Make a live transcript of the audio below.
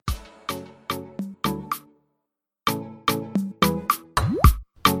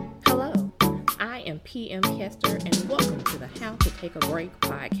am PM Kester, and welcome to the How to Take a Break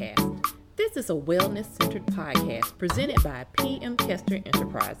podcast. This is a wellness-centered podcast presented by PM Kester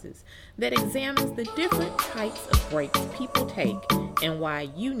Enterprises that examines the different types of breaks people take and why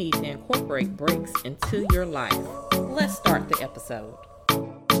you need to incorporate breaks into your life. Let's start the episode.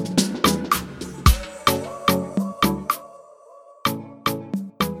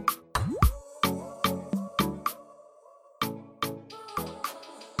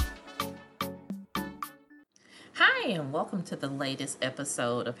 Hi, and welcome to the latest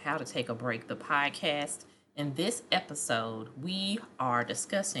episode of How to Take a Break, the podcast. In this episode, we are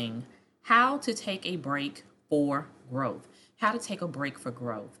discussing how to take a break for growth. How to take a break for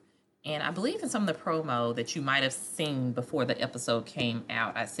growth. And I believe in some of the promo that you might have seen before the episode came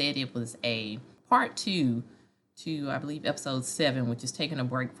out, I said it was a part 2 to, I believe, episode 7, which is taking a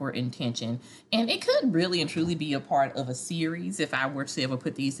break for intention. And it could really and truly be a part of a series. If I were to ever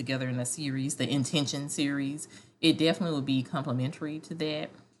put these together in a series, the intention series, it definitely would be complementary to that.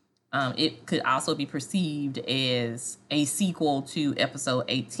 It could also be perceived as a sequel to episode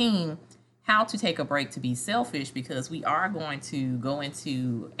 18, how to take a break to be selfish, because we are going to go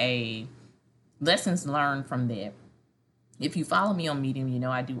into a lessons learned from that. If you follow me on Medium, you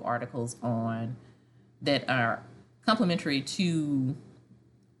know I do articles on that are complementary to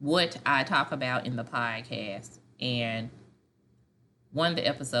what I talk about in the podcast. And one of the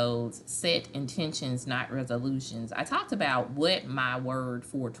episodes, Set Intentions, Not Resolutions, I talked about what my word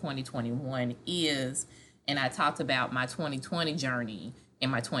for 2021 is, and I talked about my 2020 journey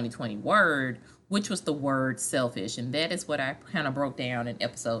and my 2020 word, which was the word selfish. And that is what I kind of broke down in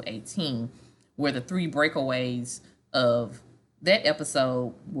episode 18, where the 3 breakaways of that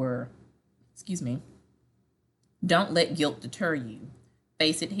episode were, don't let guilt deter you.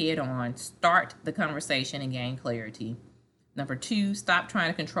 Face it head on. Start the conversation and gain clarity. Number 2, stop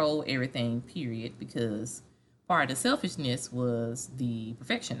trying to control everything, period, because part of the selfishness was the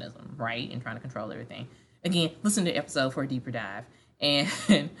perfectionism, right? And trying to control everything. Again, listen to the episode for a deeper dive.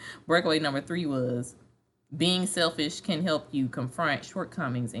 And breakaway number 3 was being selfish can help you confront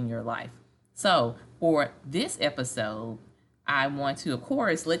shortcomings in your life. So for this episode, I want to, of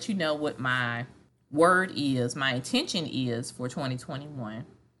course, let you know what my word is, my intention is for 2021,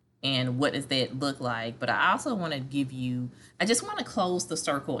 and what does that look like. But I also want to I just want to close the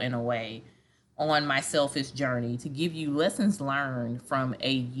circle in a way on my selfish journey to give you lessons learned from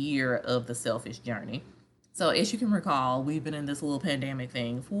a year of the selfish journey. So as you can recall, we've been in this little pandemic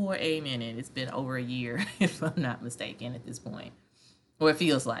thing for a minute. It's been over a year, if I'm not mistaken, at this point. Or it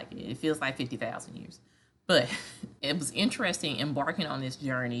feels like it. It feels like 50,000 years. But it was interesting embarking on this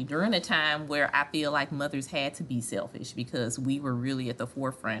journey during a time where I feel like mothers had to be selfish, because we were really at the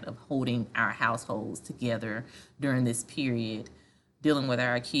forefront of holding our households together during this period, dealing with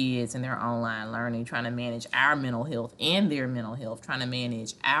our kids and their online learning, trying to manage our mental health and their mental health, trying to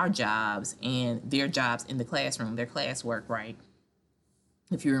manage our jobs and their jobs in the classroom, their classwork, right?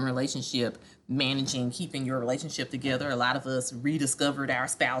 If you're in a relationship, keeping your relationship together. A lot of us rediscovered our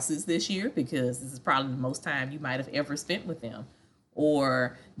spouses this year because this is probably the most time you might have ever spent with them,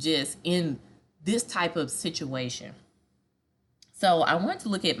 or just in this type of situation. So I want to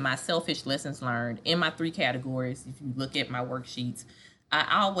look at my selfish lessons learned in my 3 categories. If you look at my worksheets, I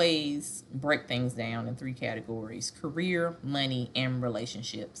always break things down in 3 categories: career, money, and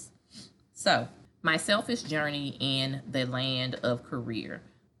relationships. So my selfish journey in the land of career.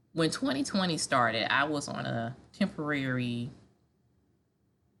 When 2020 started, I was on a temporary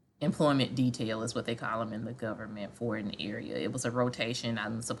employment detail, is what they call them in the government, for an area. It was a rotation.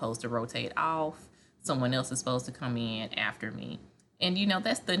 I'm supposed to rotate off. Someone else is supposed to come in after me. And,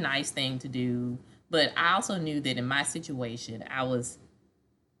 that's the nice thing to do. But I also knew that in my situation, I was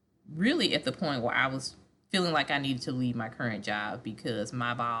really at the point where I was feeling like I needed to leave my current job because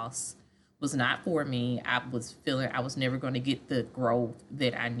my boss was not for me. I was feeling I was never going to get the growth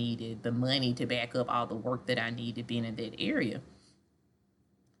that I needed, the money to back up all the work that I needed being in that area.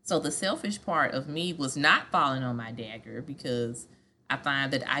 So the selfish part of me was not falling on my dagger, because I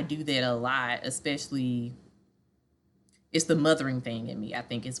find that I do that a lot, especially it's the mothering thing in me, I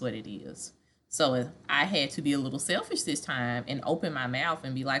think is what it is. So I had to be a little selfish this time and open my mouth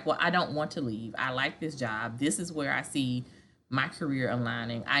and be like, well, I don't want to leave. I like this job. This is where I see my career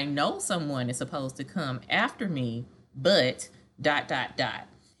aligning. I know someone is supposed to come after me, but ...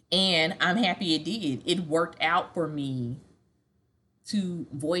 And I'm happy it did. It worked out for me to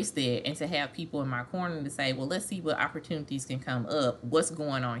voice that and to have people in my corner to say, well, let's see what opportunities can come up. What's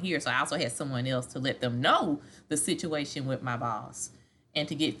going on here? So I also had someone else to let them know the situation with my boss and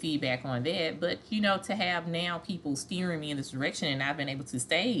to get feedback on that. But, to have now people steering me in this direction, and I've been able to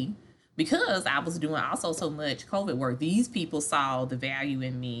stay because I was doing also so much COVID work, these people saw the value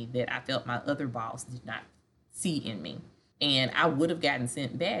in me that I felt my other boss did not see in me. And I would have gotten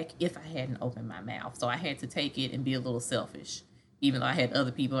sent back if I hadn't opened my mouth. So I had to take it and be a little selfish, even though I had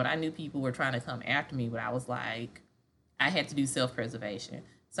other people and I knew people were trying to come after me, but I was like, I had to do self preservation.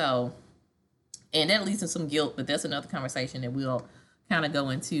 So, and that leads to some guilt, but that's another conversation that we'll kind of go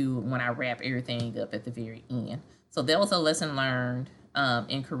into when I wrap everything up at the very end. So that was a lesson learned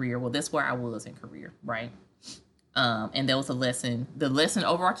in career. Well, that's where I was in career, right? And there was a lesson. The lesson,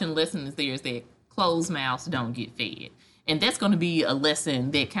 overarching lesson is there is that closed mouths don't get fed. And that's going to be a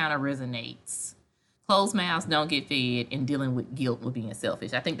lesson that kind of resonates. Closed mouths don't get fed, and dealing with guilt with being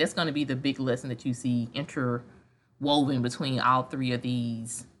selfish. I think that's going to be the big lesson that you see interwoven between all three of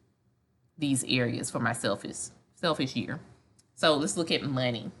these areas for my selfish year. So let's look at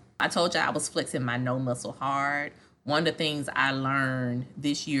money. I told you I was flexing my no muscle hard. One of the things I learned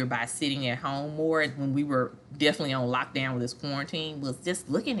this year by sitting at home more when we were definitely on lockdown with this quarantine was just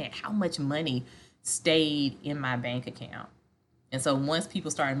looking at how much money stayed in my bank account. And so once people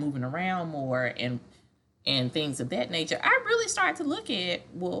started moving around more and things of that nature, I really started to look at,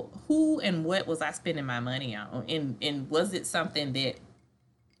 well, who and what was I spending my money on? And was it something that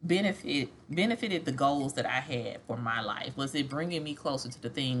benefited the goals that I had for my life? Was it bringing me closer to the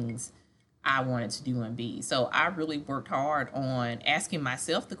things I wanted to do and be? So I really worked hard on asking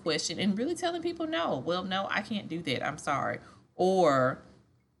myself the question and really telling people, no, I can't do that. I'm sorry. Or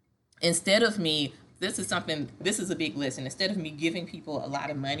instead of me, this is a big lesson. Instead of me giving people a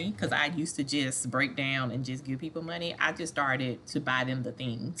lot of money, because I used to just break down and just give people money, I just started to buy them the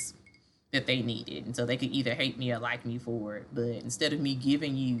things that they needed. And so they could either hate me or like me for it. But instead of me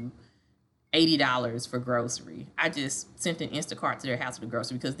giving you $80 for grocery, I just sent an Instacart to their house with the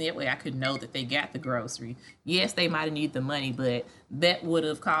grocery, because that way I could know that they got the grocery. Yes, they might have needed the money, but that would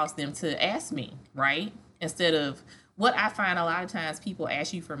have caused them to ask me, right? Instead of what I find a lot of times, people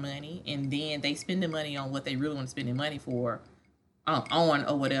ask you for money and then they spend the money on what they really want to spend the money for, on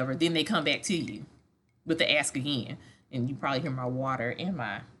or whatever. Then they come back to you with the ask again. And you probably hear my water and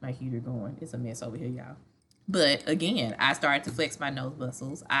my heater going. It's a mess over here, y'all. But again, I started to flex my nose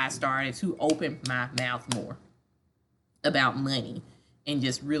muscles. I started to open my mouth more about money and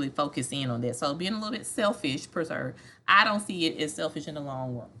just really focus in on that. So being a little bit selfish, per se, I don't see it as selfish in the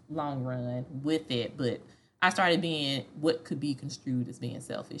long run with it, but I started being what could be construed as being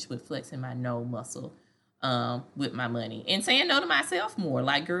selfish with flexing my no muscle with my money and saying no to myself more.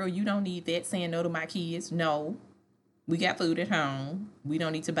 Like, girl, you don't need that. Saying no to my kids. No, we got food at home. We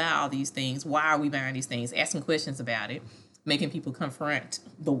don't need to buy all these things. Why are we buying these things? Asking questions about it, making people confront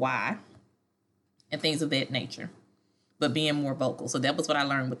the why and things of that nature, but being more vocal. So that was what I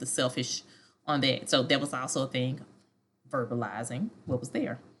learned with the selfish on that. So that was also a thing, verbalizing what was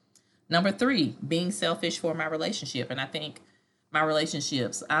there. Number 3, being selfish for my relationship. And I think my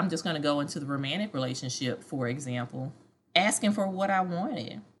relationships, I'm just going to go into the romantic relationship, for example, asking for what I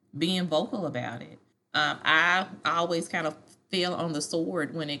wanted, being vocal about it. I always kind of fell on the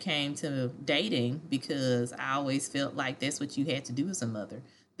sword when it came to dating, because I always felt like that's what you had to do as a mother.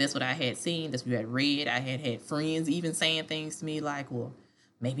 That's what I had seen. That's what you had read. I had friends even saying things to me like, well,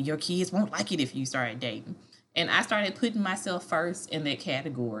 maybe your kids won't like it if you start dating. And I started putting myself first in that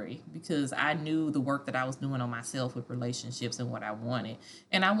category because I knew the work that I was doing on myself with relationships and what I wanted.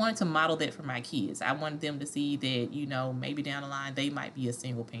 And I wanted to model that for my kids. I wanted them to see that, maybe down the line they might be a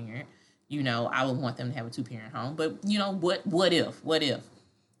single parent. I would want them to have a 2-parent home. But, what if?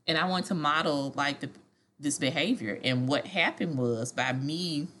 And I want to model this behavior. And what happened was, by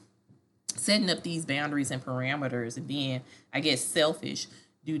me setting up these boundaries and parameters and being, I guess, selfish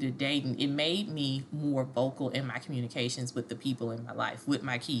due to dating, it made me more vocal in my communications with the people in my life, with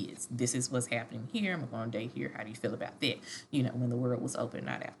my kids. This is what's happening here. I'm going to date here. How do you feel about that? When the world was open,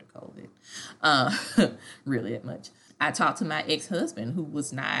 not after COVID, really that much. I talked to my ex-husband who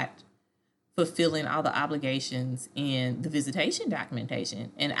was not fulfilling all the obligations in the visitation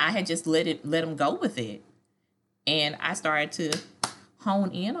documentation. And I had just let him go with it. And I started to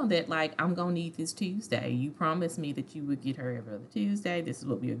hone in on that, like, I'm going to need this Tuesday. You promised me that you would get her every other Tuesday. This is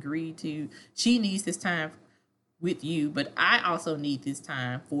what we agreed to. She needs this time with you, but I also need this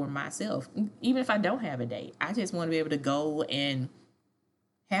time for myself. Even if I don't have a date, I just want to be able to go and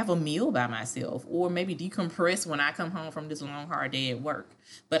have a meal by myself, or maybe decompress when I come home from this long, hard day at work.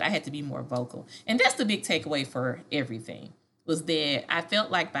 But I had to be more vocal. And that's the big takeaway for everything, was that I felt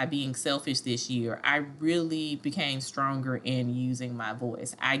like by being selfish this year, I really became stronger in using my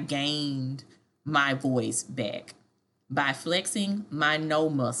voice. I gained my voice back by flexing my no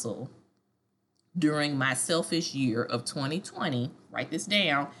muscle during my selfish year of 2020. Write this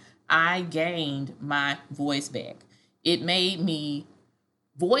down. I gained my voice back. It made me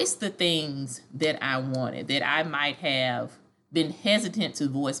voice the things that I wanted, that I might have been hesitant to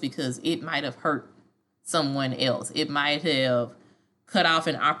voice because it might have hurt someone else. It might have cut off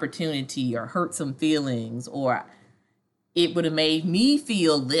an opportunity or hurt some feelings, or it would have made me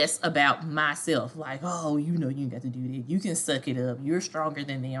feel less about myself. Like, oh, you know, you got to do that. You can suck it up. You're stronger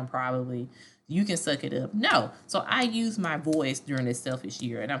than them, probably. You can suck it up. No. So I used my voice during this selfish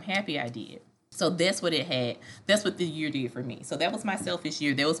year, and I'm happy I did. So that's what it had. That's what the year did for me. So that was my selfish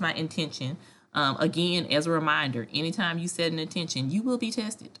year. That was my intention. Again, as a reminder, anytime you set an intention, you will be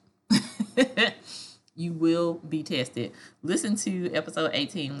tested. You will be tested. Listen to episode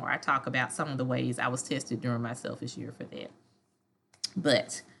 18 where I talk about some of the ways I was tested during my selfish year for that.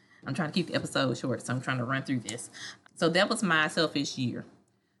 But I'm trying to keep the episode short, so I'm trying to run through this. So that was my selfish year.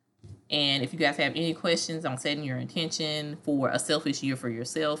 And if you guys have any questions on setting your intention for a selfish year for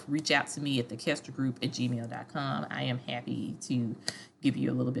yourself, reach out to me at thekestergroup@gmail.com. I am happy to give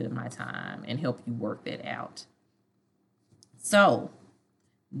you a little bit of my time and help you work that out. So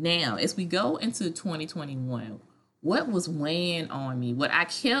now, as we go into 2021, what was weighing on me, what I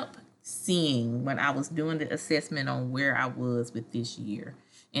kept seeing when I was doing the assessment on where I was with this year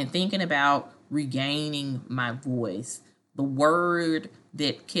and thinking about regaining my voice, the word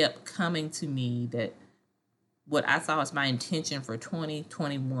that kept coming to me, that what I saw as my intention for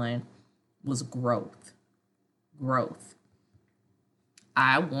 2021 was growth. Growth.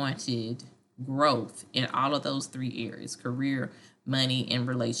 I wanted growth in all of those three areas: career, money, and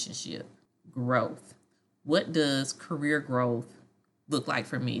relationship. Growth. What does career growth look like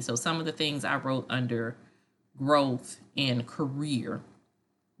for me? So some of the things I wrote under growth and career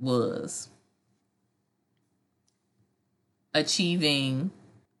was achieving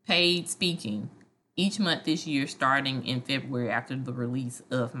paid speaking each month this year, starting in February after the release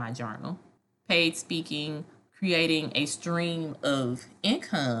of my journal. Paid speaking, creating a stream of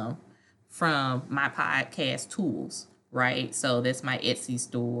income from my podcast tools, right? So that's my Etsy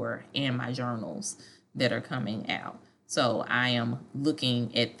store and my journals that are coming out. So I am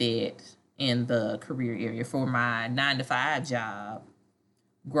looking at that in the career area. For my 9-to-5 job,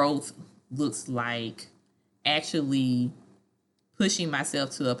 growth looks like actually pushing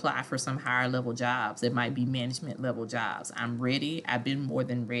myself to apply for some higher level jobs. It might be management level jobs. I'm ready. I've been more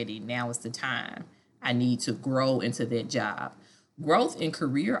than ready. Now is the time. I need to grow into that job. Growth in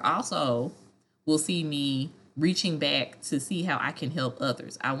career also will see me reaching back to see how I can help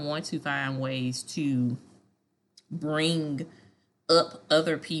others. I want to find ways to bring up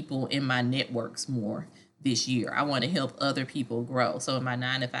other people in my networks more this year. I want to help other people grow. So in my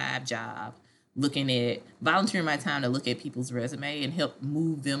 9-to-5 job, looking at volunteering my time to look at people's resume and help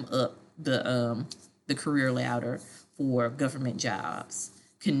move them up the career ladder for government jobs,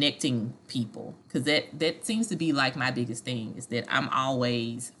 connecting people, because that seems to be like my biggest thing, is that I'm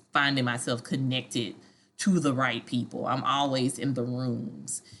always finding myself connected to the right people. I'm always in the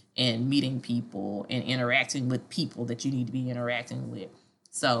rooms and meeting people and interacting with people that you need to be interacting with.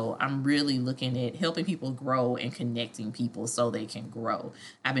 So I'm really looking at helping people grow and connecting people so they can grow.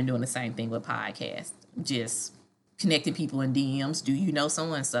 I've been doing the same thing with podcasts, just connecting people in DMs. Do you know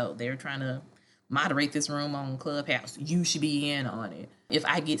so-and-so? They're trying to moderate this room on Clubhouse. You should be in on it. If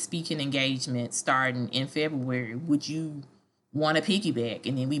I get speaking engagements starting in February, would you want to piggyback?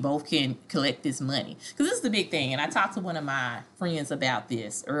 And then we both can collect this money. Because this is the big thing. And I talked to one of my friends about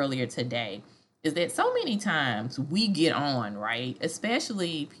this earlier today, is that so many times we get on, right?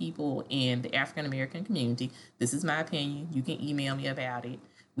 Especially people in the African American community. This is my opinion. You can email me about it.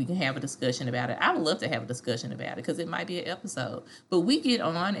 We can have a discussion about it. I would love to have a discussion about it because it might be an episode. But we get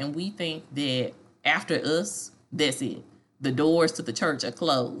on and we think that after us, that's it. The doors to the church are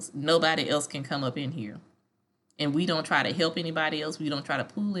closed. Nobody else can come up in here. And we don't try to help anybody else. We don't try to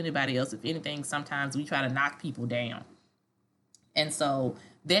pull anybody else. If anything, sometimes we try to knock people down. And so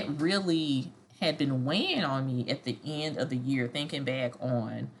that really had been weighing on me at the end of the year, thinking back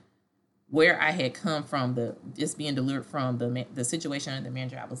on where I had come from, just being delivered from the situation and the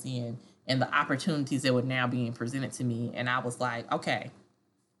manager I was in, and the opportunities that were now being presented to me. And I was like, okay,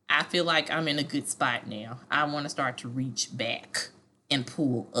 I feel like I'm in a good spot now. I want to start to reach back and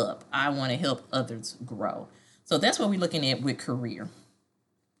pull up. I want to help others grow. So that's what we're looking at with career.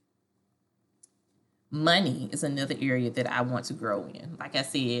 Money is another area that I want to grow in. Like I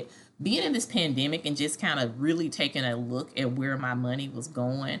said, being in this pandemic and just kind of really taking a look at where my money was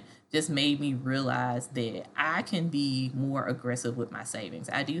going just made me realize that I can be more aggressive with my savings.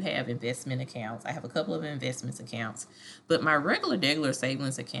 I do have investment accounts. I have a couple of investments accounts, but my regular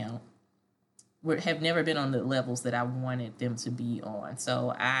savings account, have never been on the levels that I wanted them to be on.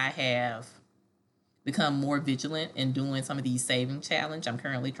 So I have become more vigilant in doing some of these saving challenge. I'm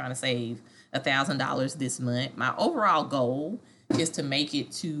currently trying to save $1,000 this month. My overall goal is to make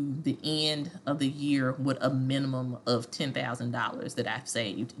it to the end of the year with a minimum of $10,000 that I've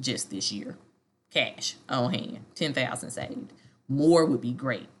saved just this year. Cash on hand, 10,000 saved. More would be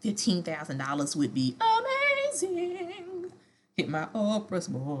great. $15,000 would be amazing. Hit my Oprah's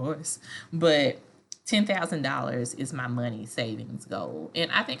voice. But $10,000 is my money savings goal.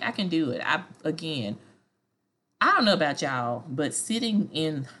 And I think I can do it. I don't know about y'all, but sitting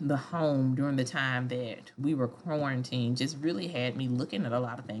in the home during the time that we were quarantined just really had me looking at a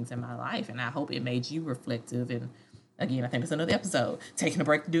lot of things in my life. And I hope it made you reflective. And again, I think it's another episode, taking a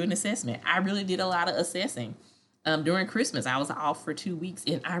break to do an assessment. I really did a lot of assessing. During Christmas, I was off for 2 weeks,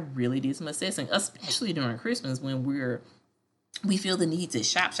 and I really did some assessing, especially during Christmas when we feel the need to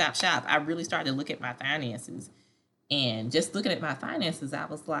shop. I really started to look at my finances. And just looking at my finances, I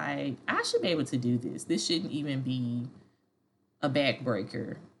was like, I should be able to do this. This shouldn't even be a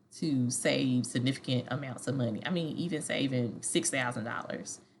backbreaker to save significant amounts of money. I mean, even saving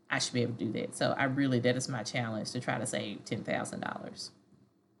 $6,000, I should be able to do that. So that is my challenge, to try to save $10,000.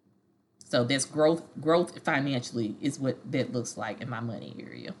 So that's growth financially is what that looks like in my money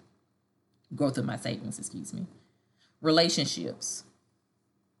area. Growth of my savings, excuse me. Relationships.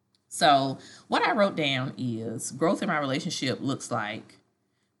 So what I wrote down is growth in my relationship looks like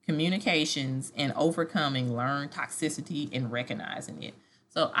communications and overcoming learned toxicity and recognizing it.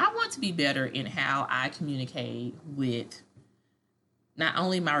 So I want to be better in how I communicate with not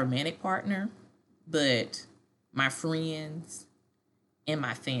only my romantic partner, but my friends and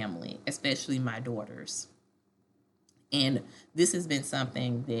my family, especially my daughters. And this has been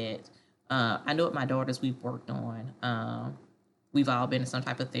something that I know with my daughters we've worked on. We've all been in some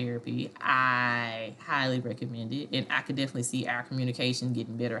type of therapy. I highly recommend it. And I could definitely see our communication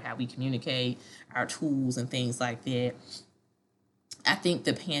getting better, how we communicate, our tools and things like that. I think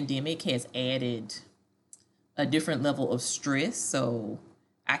the pandemic has added a different level of stress. So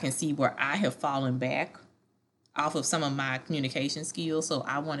I can see where I have fallen back off of some of my communication skills. So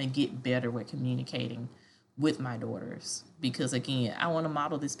I want to get better with communicating with my daughters. Because again, I want to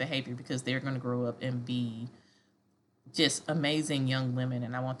model this behavior because they're going to grow up and be just amazing young women,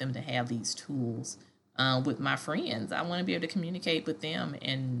 and I want them to have these tools. With my friends, I want to be able to communicate with them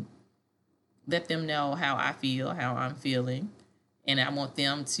and let them know how I feel, how I'm feeling, and I want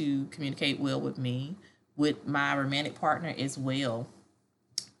them to communicate well with me, with my romantic partner as well.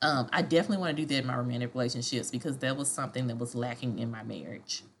 I definitely want to do that in my romantic relationships because that was something that was lacking in my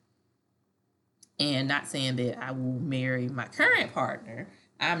marriage. And not saying that I will marry my current partner,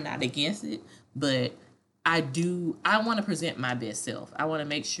 I'm not against it, but I want to present my best self. I want to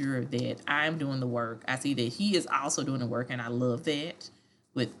make sure that I'm doing the work. I see that he is also doing the work, and I love that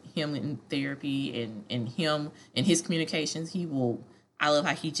with him in therapy and him and his communications. I love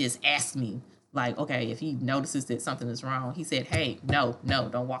how he just asks me, like, okay, if he notices that something is wrong, he said, hey, no,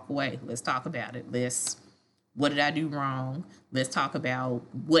 don't walk away. Let's talk about it. What did I do wrong? Let's talk about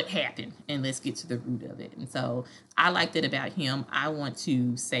what happened and let's get to the root of it. And so I like that about him. I want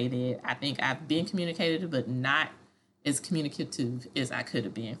to say that I think I've been communicative, but not as communicative as I could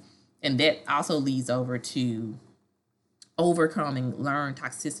have been. And that also leads over to overcoming learned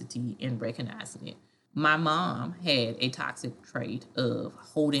toxicity and recognizing it. My mom had a toxic trait of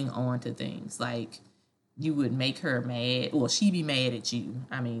holding on to things. Like, you would make her mad, or she'd be mad at you.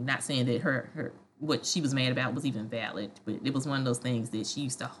 I mean, not saying that her what she was mad about was even valid, but it was one of those things that she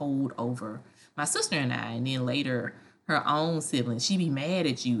used to hold over my sister and I. And then later, her own siblings, she'd be mad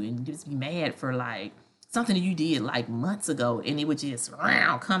at you and just be mad for like something that you did like months ago, and it would just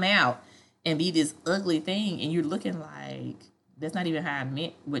come out and be this ugly thing, and you're looking like, that's not even how I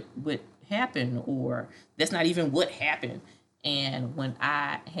meant what happened, or that's not even what happened. And when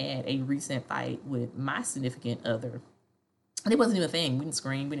I had a recent fight with my significant other, and it wasn't even a thing. We didn't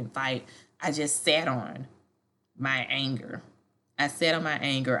scream, we didn't fight. I just sat on my anger. I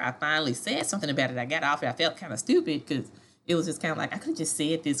finally said something about it. I got off it. I felt kind of stupid because it was just kind of like, I could have just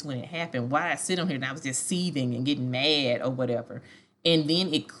said this when it happened. Why did I sit on here and I was just seething and getting mad or whatever? And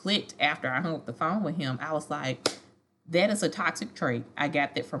then it clicked after I hung up the phone with him. I was like, that is a toxic trait. I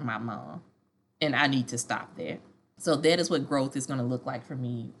got that from my mom, and I need to stop that. So that is what growth is going to look like for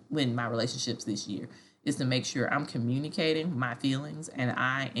me in my relationships this year, is to make sure I'm communicating my feelings and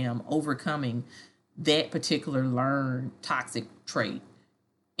I am overcoming that particular learned toxic trait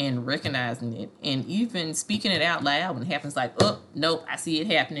and recognizing it and even speaking it out loud when it happens, like, oh, nope, I see it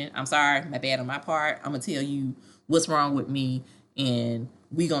happening. I'm sorry, my bad on my part. I'm going to tell you what's wrong with me and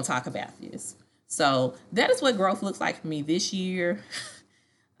we going to talk about this. So that is what growth looks like for me this year,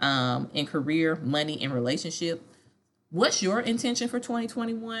 in career, money, and relationship. What's your intention for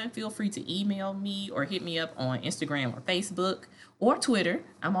 2021? Feel free to email me or hit me up on Instagram or Facebook or Twitter.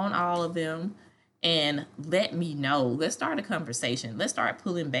 I'm on all of them. And let me know. Let's start a conversation. Let's start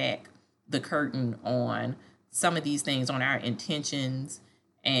pulling back the curtain on some of these things, on our intentions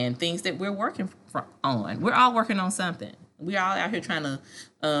and things that we're working on. We're all working on something. We're all out here trying to,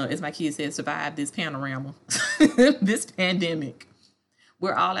 as my kids said, survive this panorama, this pandemic.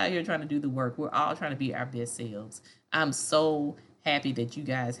 We're all out here trying to do the work. We're all trying to be our best selves. I'm so happy that you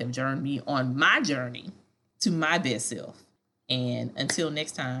guys have joined me on my journey to my best self. And until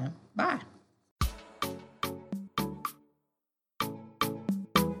next time, bye.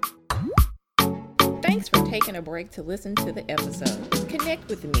 Thanks for taking a break to listen to the episode. Connect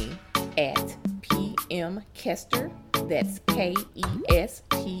with me at PM Kester, that's KESTER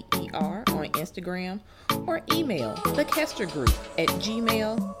on Instagram, or email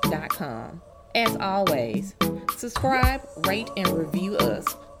thekestergroup@gmail.com. As always, subscribe, rate, and review us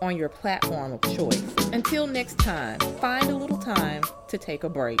on your platform of choice. Until next time, find a little time to take a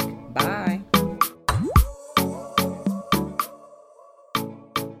break. Bye.